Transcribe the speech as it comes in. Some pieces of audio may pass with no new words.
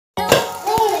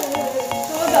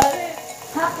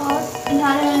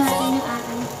ihalo na natin yung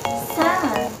ating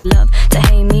salmon. Love to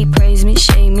hate me, praise me,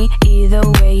 shame me, either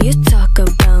way you talk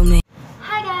about me.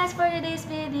 Hi guys! For today's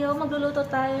video, magluluto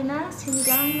tayo ng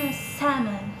sinigang na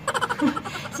salmon.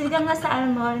 Sinigang na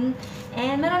salmon.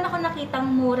 And meron ako nakitang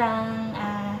murang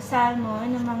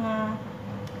salmon ng mga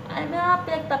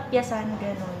pinagtapyasan,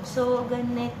 gano'n. So,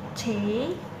 ganito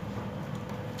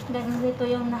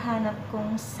yung nahanap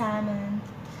kong salmon.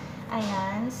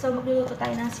 Ayan. So, magluluto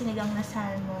tayo ng sinigang na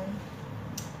salmon.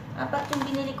 Apat yung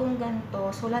binili kong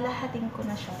ganito. So, lalahatin ko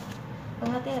na siya.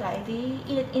 Pag natira, edi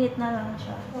init-init na lang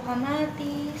siya. So,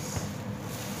 kamatis,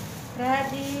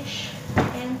 radish,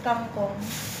 and kangkong.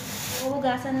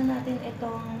 Huhugasan na natin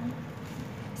itong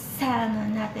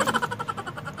salmon natin.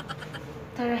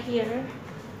 Tara here.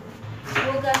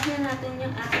 Huhugasan na natin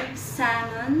yung ating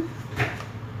salmon.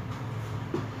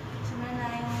 Sumana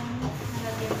na yung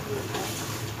nalagyan dito.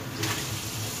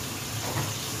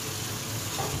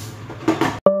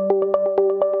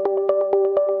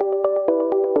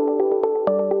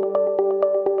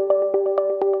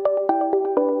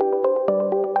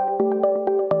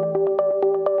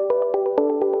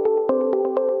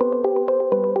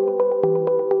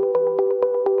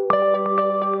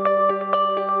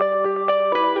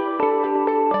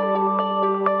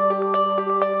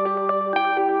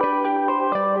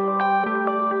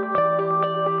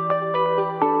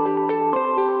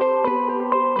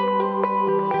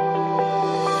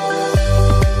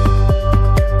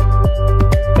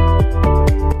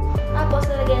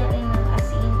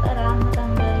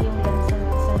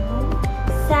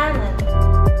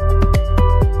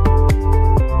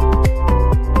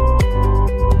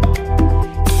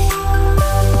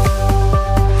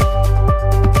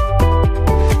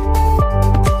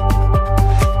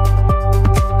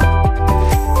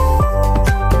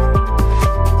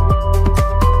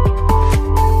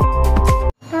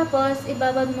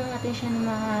 Ibabad mo natin siya ng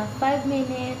mga 5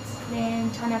 minutes, then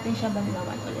tsaka natin siya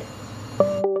banlawan ulit.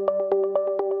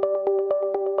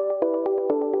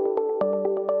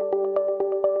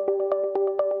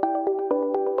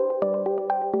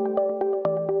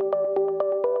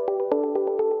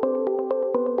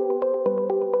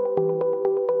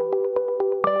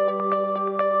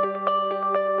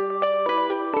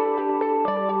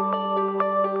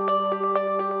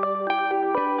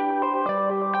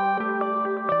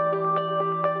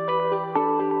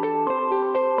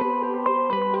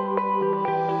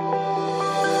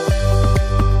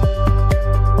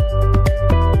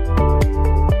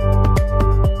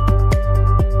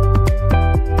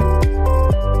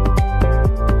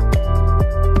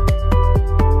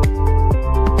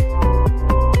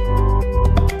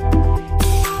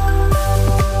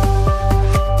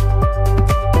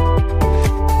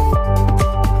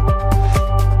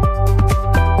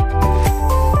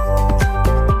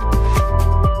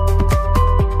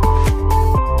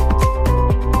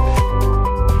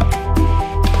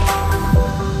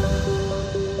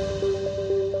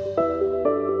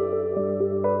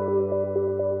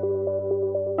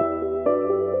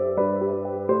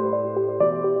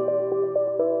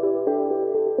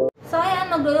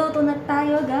 Magluluto na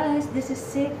tayo, guys. This is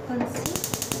sick pancit.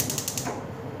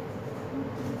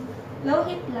 Low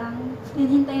heat lang.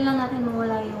 Hintayin lang natin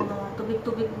mawala yung mga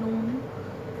tubig-tubig nung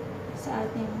sa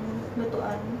ating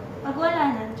lutuan. Pag wala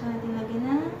na, tsaka natin lagyan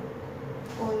na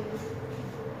oil.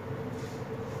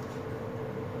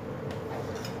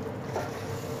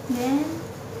 Then,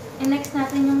 next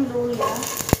natin yung luya.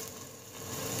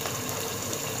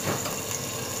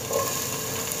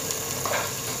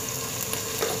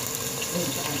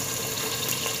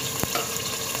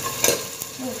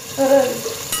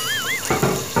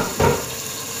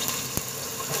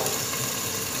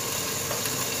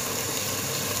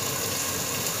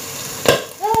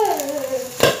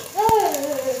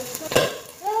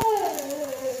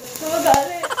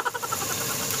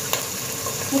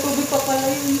 Matubig pa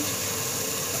pala yun.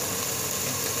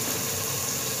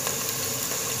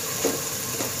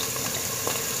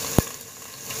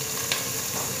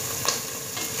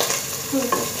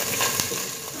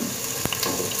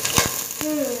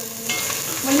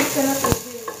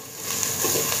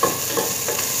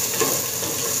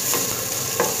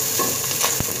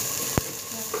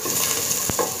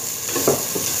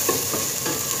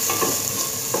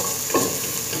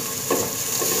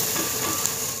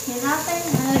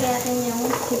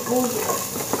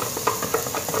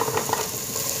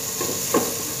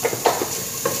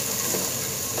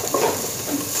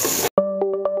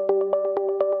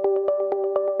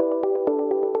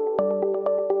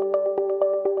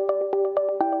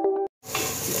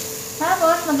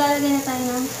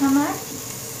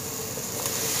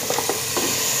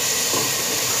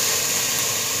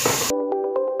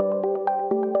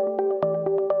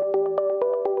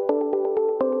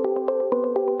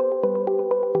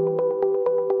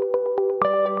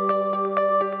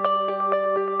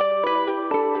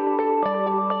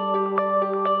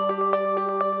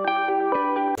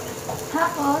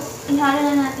 Tapos,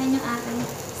 ihalo na natin yung ating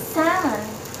salmon.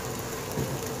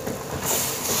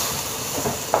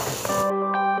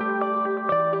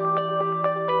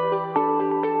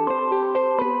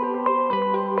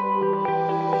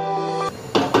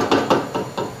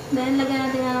 Then, lagyan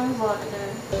natin na ng water.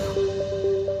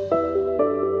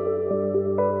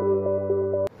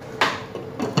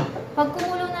 Pag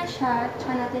kumulo na siya,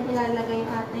 tsaka natin ilalagay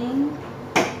yung ating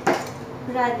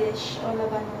radish o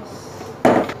labanos.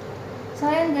 So,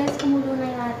 ayan guys, kumulo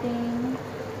na yung ating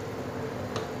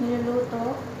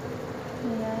niluluto.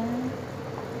 Ayan.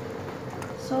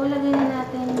 So, lagyan na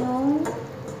natin yung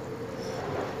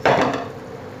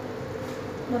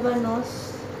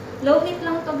labanos. Low heat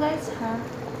lang to guys, ha?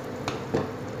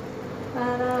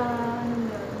 Para, ano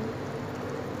yun,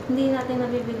 hindi natin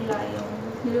nabibigla yung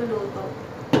niluluto.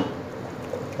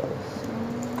 So,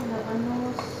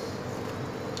 labanos.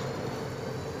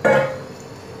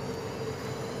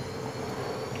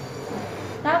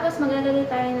 Tapos, maglalagay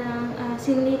tayo ng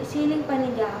siling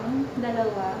panigang,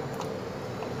 dalawa.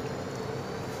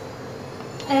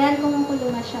 Ayan,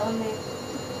 kumukulo na siya ulit.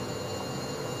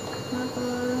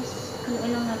 Tapos,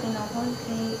 haluin lang natin ng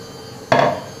konti.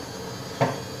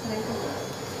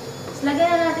 Tapos, lagyan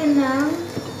na natin ng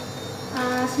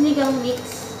sinigang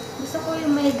mix. Gusto ko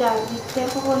yung may garlic,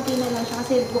 pero konti na lang siya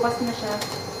kasi bukas na siya.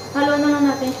 Haluan na lang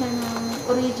natin siya ng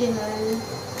original.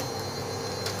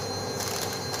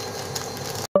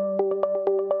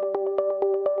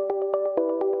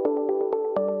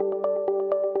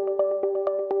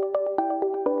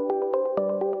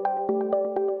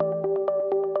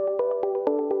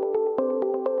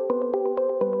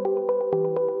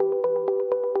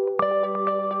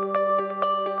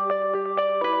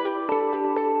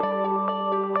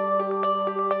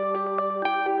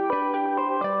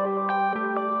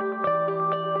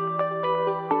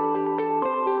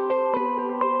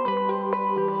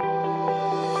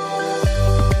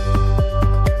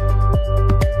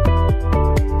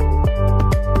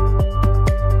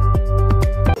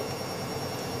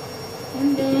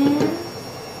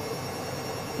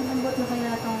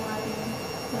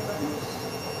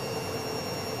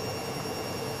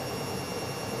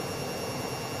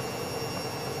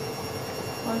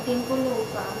 Konting kulo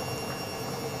pa.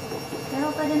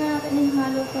 Pero pwede na natin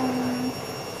ihalo itong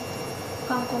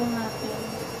kangkong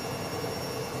natin.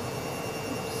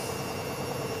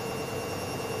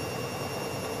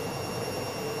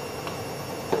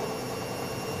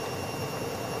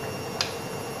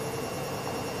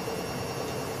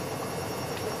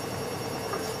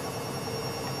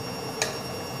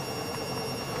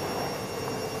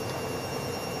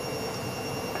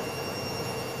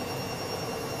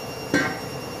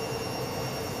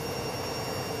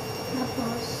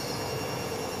 Tapos,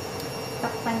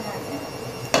 takpan natin.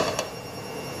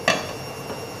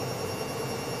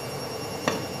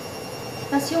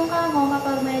 Tapos yung kangkong,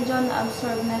 kapag medyo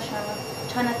na-absorb na siya,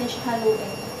 tsaka natin siya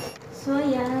haluin. So,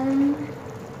 yan.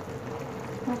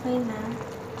 Okay na.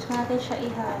 Tsaka natin siya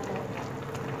ihalo.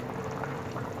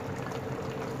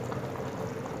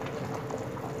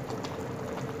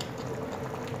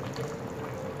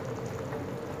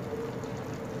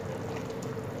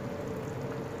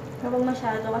 Huwag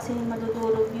masyado kasi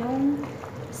madudurog yung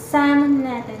salmon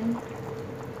natin.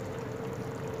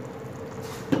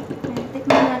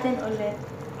 Tikman natin ulit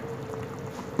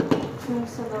yung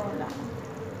sabaw lang.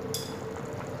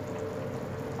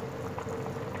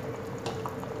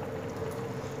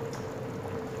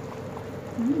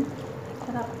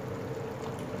 Sarap.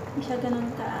 Hindi siya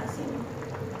ganun kaasim.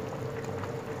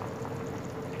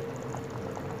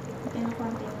 Pati ng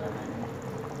konti yung laman.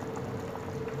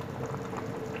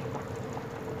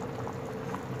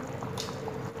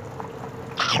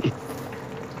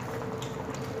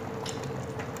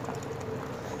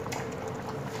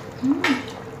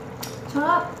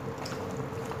 Sarap!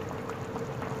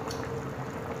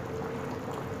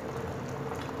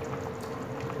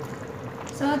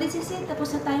 So, this is it.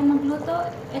 Tapos na tayo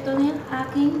magluto. Ito na yung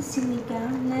aking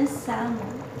sinigang na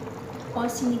salmon. O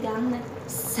sinigang na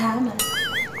salmon.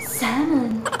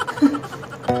 Salmon!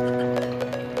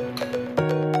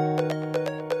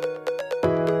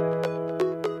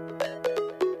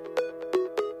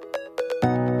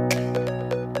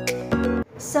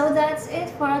 So that's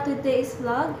it for today's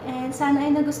vlog, and sana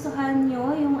ay nagustuhan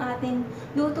nyo yung ating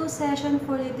luto session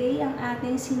for the day, ang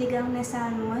ating sinigang na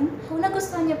salmon. Kung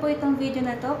nagustuhan nyo po itong video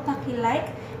na to,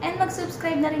 paki-like And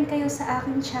mag-subscribe na rin kayo sa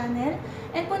aking channel.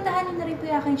 And puntahan nyo na rin po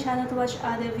yung aking channel to watch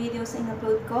other videos na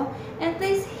in-upload ko. And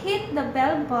please hit the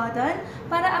bell button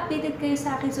para updated kayo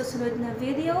sa aking susunod na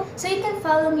video. So you can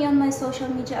follow me on my social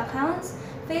media accounts,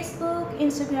 Facebook,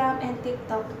 Instagram, and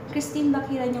TikTok. Christine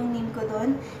Baquiran yung name ko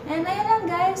doon. And ayun lang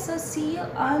guys. So see you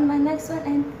on my next one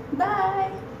and bye!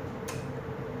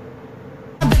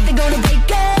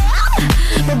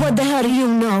 But what the hell do you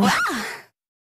know?